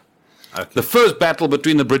Congela. Okay. The first battle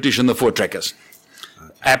between the British and the Voortrekkers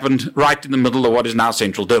happened right in the middle of what is now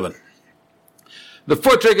central Durban. The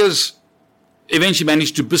Voortrekkers eventually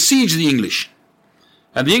managed to besiege the English,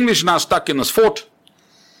 and the English are now stuck in this fort,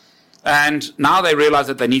 and now they realize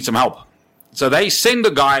that they need some help. So they send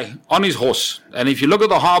a guy on his horse, and if you look at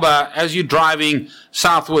the harbour, as you're driving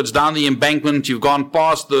southwards down the embankment, you've gone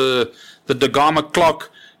past the Dagama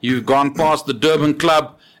clock, you've gone past the Durban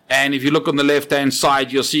Club, and if you look on the left-hand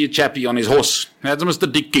side, you'll see a chappie on his horse. That's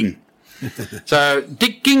Mr. Dick King. So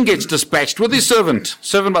Dick King gets dispatched with his servant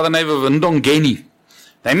by the name of Ndongeni.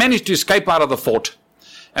 They manage to escape out of the fort,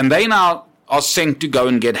 and they now are sent to go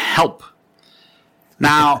and get help.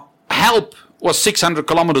 Now, help was 600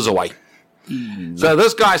 kilometers away. So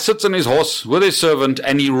this guy sits on his horse with his servant,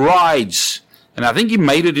 and he rides, and I think he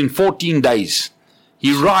made it in 14 days.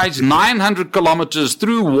 He rides 900 kilometers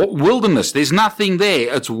through wilderness. There's nothing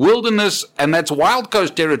there. It's wilderness, and that's Wild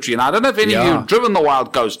Coast territory. And I don't know if any of you have driven the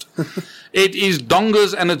Wild Coast. It is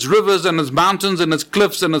dongas, and it's rivers, and it's mountains, and it's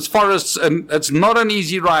cliffs, and it's forests, and it's not an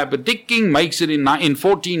easy ride. But Dick King makes it in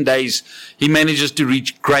 14 days. He manages to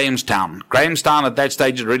reach Grahamstown. Grahamstown at that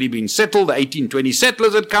stage had already been settled. The 1820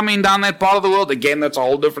 settlers had come in down that part of the world. Again, that's a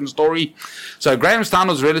whole different story. So Grahamstown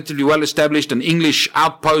was relatively well established, an English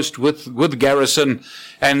outpost with garrison,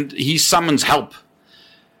 and he summons help.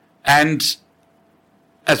 And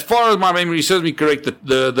as far as my memory serves me correct,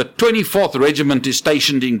 the 24th Regiment is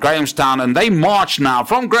stationed in Grahamstown, and they march now.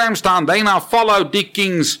 From Grahamstown, they now follow Dick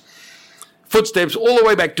King's footsteps all the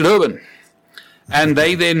way back to Durban. And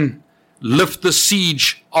they then lift the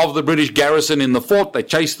siege of the British garrison in the fort. They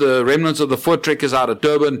chase the remnants of the Voortrekkers out of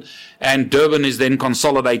Durban, and Durban is then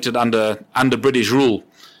consolidated under British rule.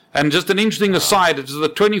 And just an interesting aside, it was the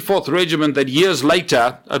 24th Regiment that years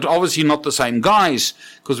later, obviously not the same guys,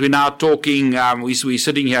 because we're now talking, we're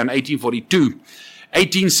sitting here in 1842,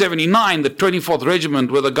 1879, the 24th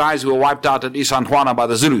Regiment were the guys who were wiped out at Isandlwana by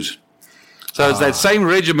the Zulus. So it's that same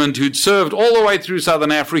regiment who'd served all the way through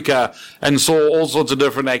southern Africa and saw all sorts of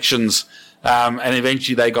different actions, and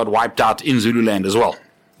eventually they got wiped out in Zululand as well.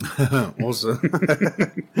 Awesome.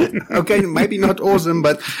 Okay, maybe not awesome,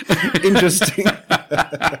 but interesting.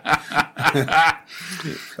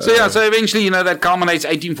 So eventually, that culminates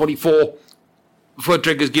 1844.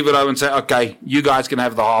 Voortrekkers give it over and say, okay, you guys can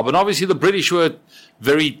have the harbour. And obviously the British were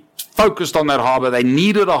very focused on that harbour. They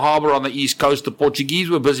needed a harbour on the east coast. The Portuguese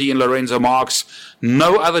were busy in Lorenzo Marques.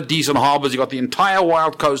 No other decent harbours. You got the entire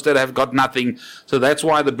wild coast that have got nothing. So that's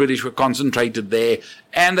why the British were concentrated there.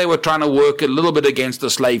 And they were trying to work a little bit against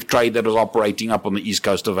the slave trade that was operating up on the east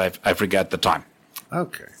coast of Africa at the time.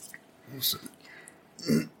 Okay. Awesome.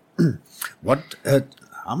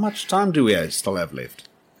 How much time do we still have left?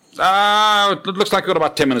 It looks like we've got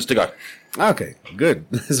about 10 minutes to go. Okay, good.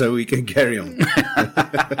 So we can carry on.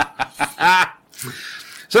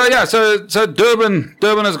 So Durban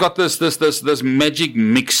has got this magic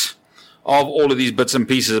mix of all of these bits and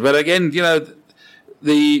pieces. But again, if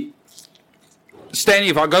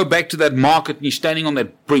I go back to that market and you're standing on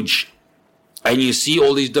that bridge and you see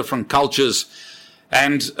all these different cultures.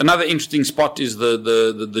 And another interesting spot is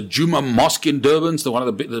the Juma Mosque in Durban. So one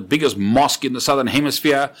of the biggest mosque in the southern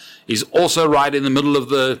hemisphere is also right in the middle of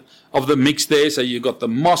the mix there. So you've got the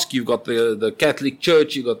mosque, you've got the Catholic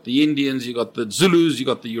Church, you've got the Indians, you've got the Zulus, you've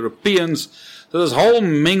got the Europeans. So this whole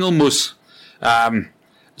mengelmoes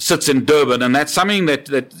sits in Durban, and that's something that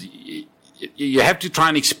you have to try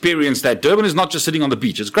and experience. That Durban is not just sitting on the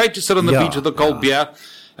beach. It's great to sit on the beach with a cold beer.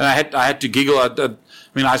 And I had to giggle.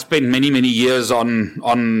 I spent many years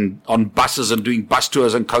on buses and doing bus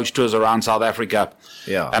tours and coach tours around South Africa.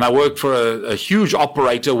 Yeah. And I worked for a huge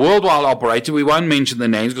operator, worldwide operator. We won't mention the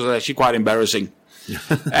names because it's actually quite embarrassing.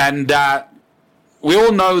 And we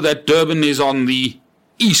all know that Durban is on the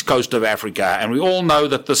east coast of Africa, and we all know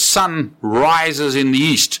that the sun rises in the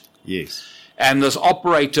east. Yes. And this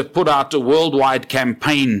operator put out a worldwide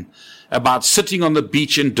campaign about sitting on the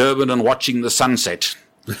beach in Durban and watching the sunset.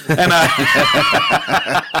 And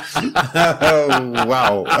oh,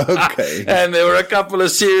 wow. Okay. And there were a couple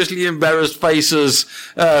of seriously embarrassed faces,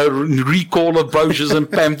 recall of brochures and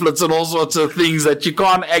pamphlets and all sorts of things that you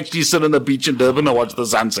can't actually sit on the beach in Durban and watch the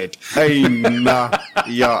sunset. Hey, nah.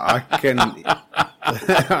 Yeah, I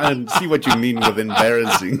can see what you mean with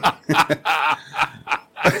embarrassing.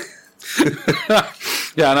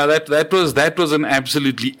 Yeah, no, that was an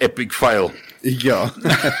absolutely epic fail. Yeah.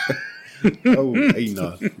 Oh, hey,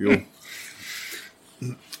 no. Yo.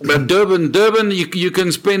 But Durban, you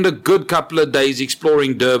can spend a good couple of days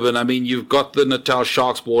exploring Durban. I mean, you've got the Natal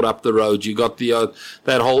Sharks Board up the road. You got the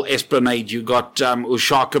that whole esplanade. You got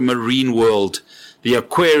Ushaka Marine World. The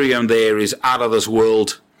aquarium there is out of this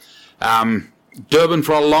world. Durban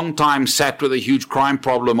for a long time sat with a huge crime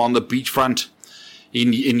problem on the beachfront.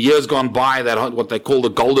 In years gone by, that what they call the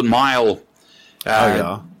Golden Mile.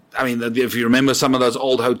 I mean, if you remember some of those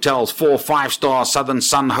old hotels, 4 or 5-star Southern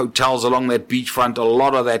Sun hotels along that beachfront, a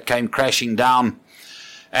lot of that came crashing down.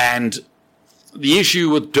 And the issue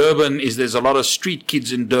with Durban is there's a lot of street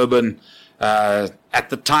kids in Durban. At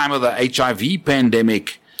the time of the HIV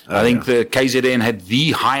pandemic, I think the KZN had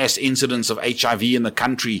the highest incidence of HIV in the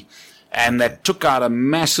country. And that took out a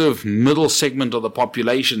massive middle segment of the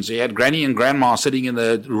population. So you had granny and grandma sitting in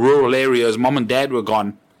the rural areas. Mom and dad were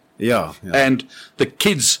gone. Yeah. And the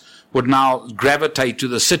kids would now gravitate to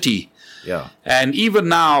the city. Yeah. And even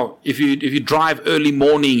now, if you drive early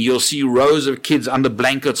morning, you'll see rows of kids under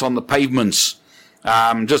blankets on the pavements,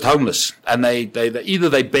 just homeless. And they either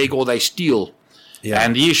they beg or they steal. Yeah.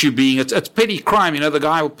 And the issue being, it's petty crime. The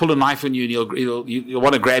guy will pull a knife on you and you'll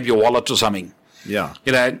want to grab your wallet or something. Yeah.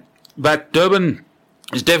 But Durban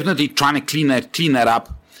is definitely trying to clean that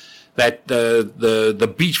up. That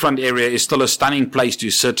the beachfront area is still a stunning place to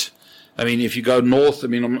sit. I mean, if you go north,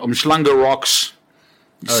 Umhlanga Rocks,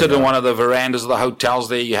 sit in one of the verandas of the hotels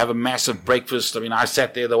there. You have a massive breakfast. I mean, I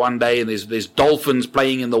sat there the one day and there's dolphins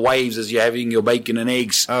playing in the waves as you're having your bacon and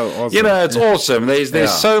eggs. Oh, awesome. It's awesome.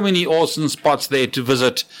 There's so many awesome spots there to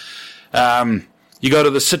visit. You go to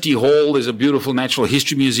the City Hall. There's a beautiful natural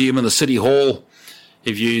history museum in the City Hall.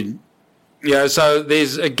 So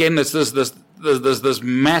there's again this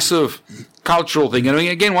massive cultural thing. And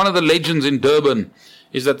again, one of the legends in Durban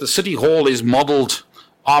is that the City Hall is modelled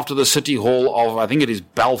after the City Hall of, I think it is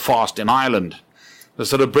Belfast in Ireland. The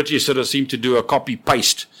sort of British seemed to do a copy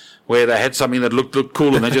paste where they had something that looked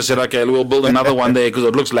cool and they just said, okay, we'll build another one there because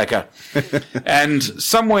it looks lacquer. And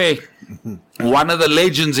somewhere, one of the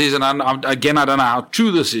legends is, and again, I don't know how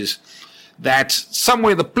true this is, that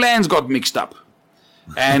somewhere the plans got mixed up.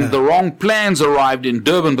 and the wrong plans arrived in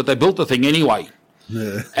Durban, but they built the thing anyway.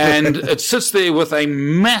 And it sits there with a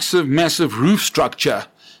massive, massive roof structure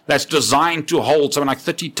that's designed to hold something like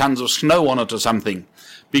 30 tons of snow on it or something,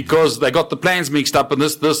 because they got the plans mixed up, and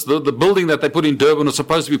the building that they put in Durban was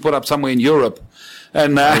supposed to be put up somewhere in Europe.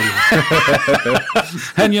 And and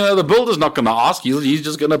the builder's not going to ask you. He's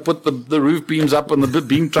just going to put the roof beams up and the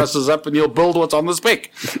beam trusses up, and he'll build what's on the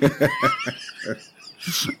spec.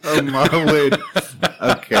 Oh my word.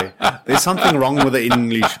 Okay. There's something wrong with the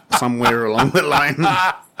English somewhere along the line.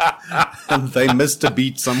 They missed a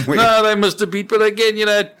beat somewhere. No, they missed a beat. But again,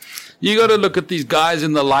 you got to look at these guys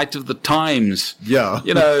in the light of the times. Yeah.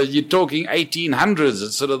 You're talking 1800s.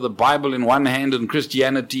 It's sort of the Bible in one hand and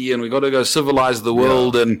Christianity, and we got to go civilize the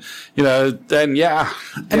world. Yeah. And, then, yeah.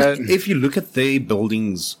 And if you look at their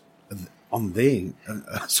buildings on their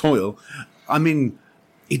soil, I mean,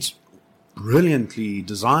 it's brilliantly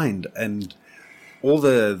designed, and all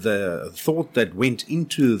the thought that went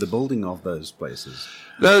into the building of those places.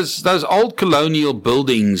 Those old colonial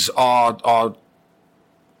buildings are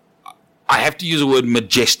I have to use the word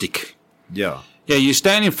majestic. Yeah. Yeah, you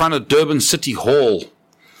stand in front of Durban City Hall,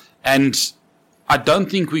 and I don't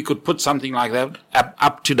think we could put something like that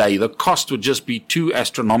up today. The cost would just be too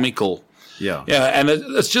astronomical. Yeah. Yeah, and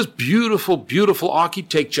it's just beautiful, beautiful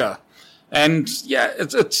architecture. And yeah,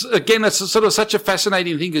 it's sort of such a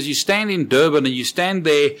fascinating thing, because you stand in Durban and you stand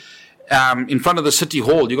there in front of the City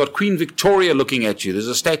Hall. You've got Queen Victoria looking at you. There's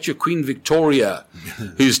a statue of Queen Victoria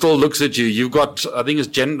who still looks at you. You've got, I think it's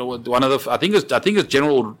General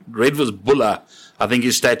Redvers Buller. I think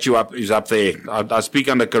his statue is up there. I speak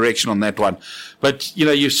under correction on that one. But,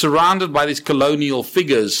 you're surrounded by these colonial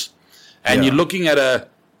figures, and you're looking at a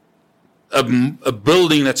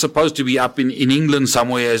building that's supposed to be up in England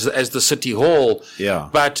somewhere as the City Hall. Yeah.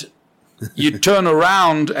 But you turn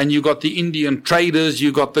around and you got the Indian traders,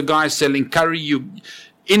 you got the guys selling curry.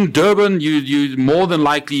 In Durban, you more than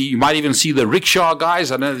likely, you might even see the rickshaw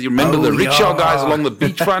guys. I don't know if you remember the rickshaw guys along the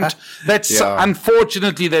beachfront. That's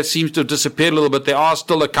unfortunately, that seems to have disappeared a little bit. There are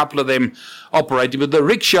still a couple of them operating, but the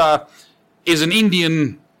rickshaw is an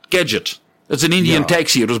Indian gadget. It's an Indian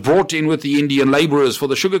taxi. It was brought in with the Indian laborers for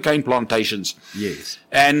the sugarcane plantations. Yes.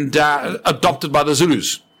 And adopted by the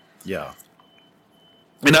Zulus. Yeah.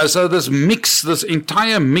 So this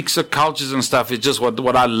entire mix of cultures and stuff is just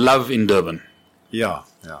what I love in Durban. Yeah,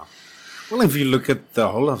 yeah. Well, if you look at the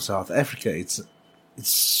whole of South Africa,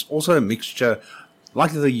 it's also a mixture,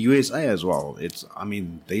 like the USA as well.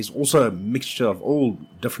 There's also a mixture of all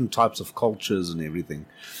different types of cultures and everything.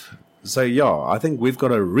 So, I think we've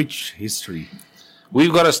got a rich history.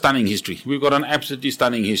 We've got a stunning history. We've got an absolutely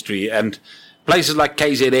stunning history. And places like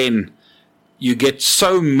KZN, you get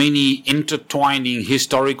so many intertwining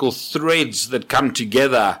historical threads that come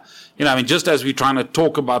together. Just as we're trying to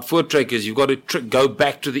talk about Voortrekkers, you've got to go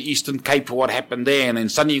back to the Eastern Cape for what happened there, and then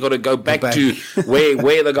suddenly you've got to go back to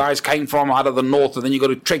where the guys came from out of the north, and then you've got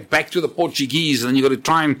to trek back to the Portuguese, and then you've got to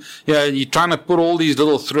try and, you're trying to put all these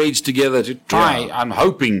little threads together to try, I'm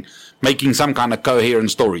hoping, making some kind of coherent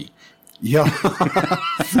story. Yeah.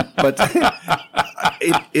 But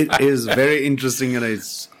it is very interesting, and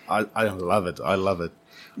I love it. I love it.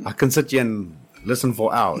 I can sit here and listen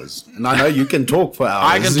for hours. And I know you can talk for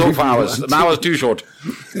hours. I can talk for hours. An hour's too short.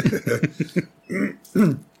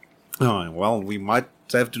 Oh, well, we might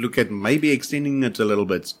have to look at maybe extending it a little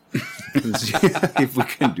bit. And see if we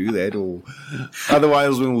can do that. Or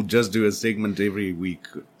otherwise, we will just do a segment every week.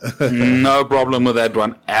 No problem with that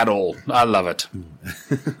one at all. I love it.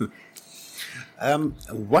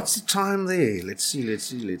 What's the time there? Let's see.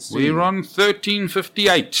 We're on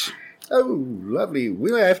 13:58. Oh, lovely.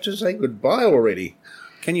 We'll have to say goodbye already.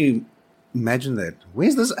 Can you imagine that?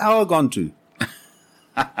 Where's this hour gone to?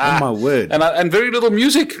 Oh, my word. And very little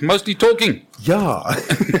music, mostly talking. Yeah.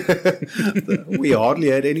 We hardly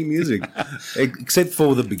had any music. Except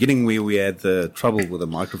for the beginning where we had the trouble with the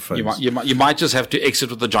microphones. You might just have to exit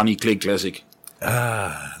with the Johnny Clegg classic.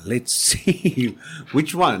 Let's see.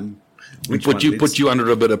 Which one? Put you under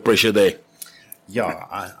a bit of pressure there. Yeah,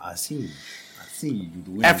 I see.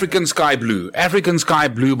 African Sky Blue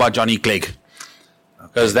by Johnny Clegg,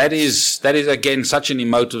 because that is again such an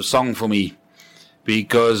emotive song for me,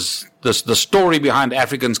 because the story behind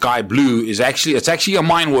African Sky Blue is actually a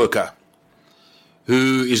mine worker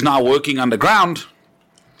who is now working underground,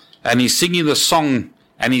 and he's singing the song,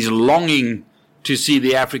 and he's longing to see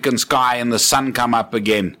the African sky and the sun come up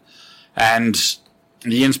again, and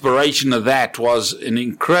the inspiration of that was an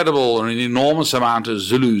enormous amount of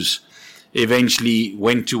Zulus eventually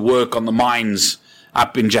went to work on the mines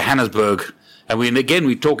up in Johannesburg. And we're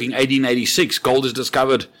talking 1886. Gold is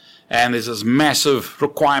discovered, and there's this massive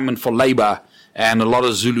requirement for labor, and a lot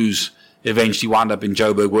of Zulus eventually wind up in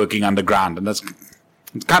Joburg working underground, and that's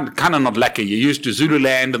kind of not lekker. You're used to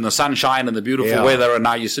Zululand and the sunshine and the beautiful weather, and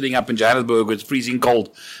now you're sitting up in Johannesburg where it's freezing cold,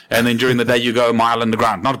 and then during the day you go a mile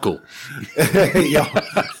underground. Not cool. Ja,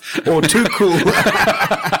 or too cool.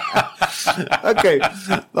 Okay,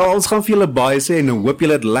 nou ons gaan vir julle baie sê en hoop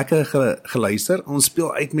julle het lekker geluister. Ons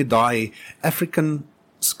speel uit met daai African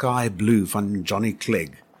Sky Blue van Johnny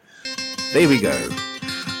Clegg. There we go.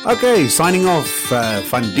 Okay, signing off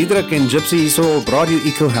van Diederik en Gypsy hierso op Radio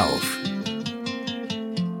Eco Health.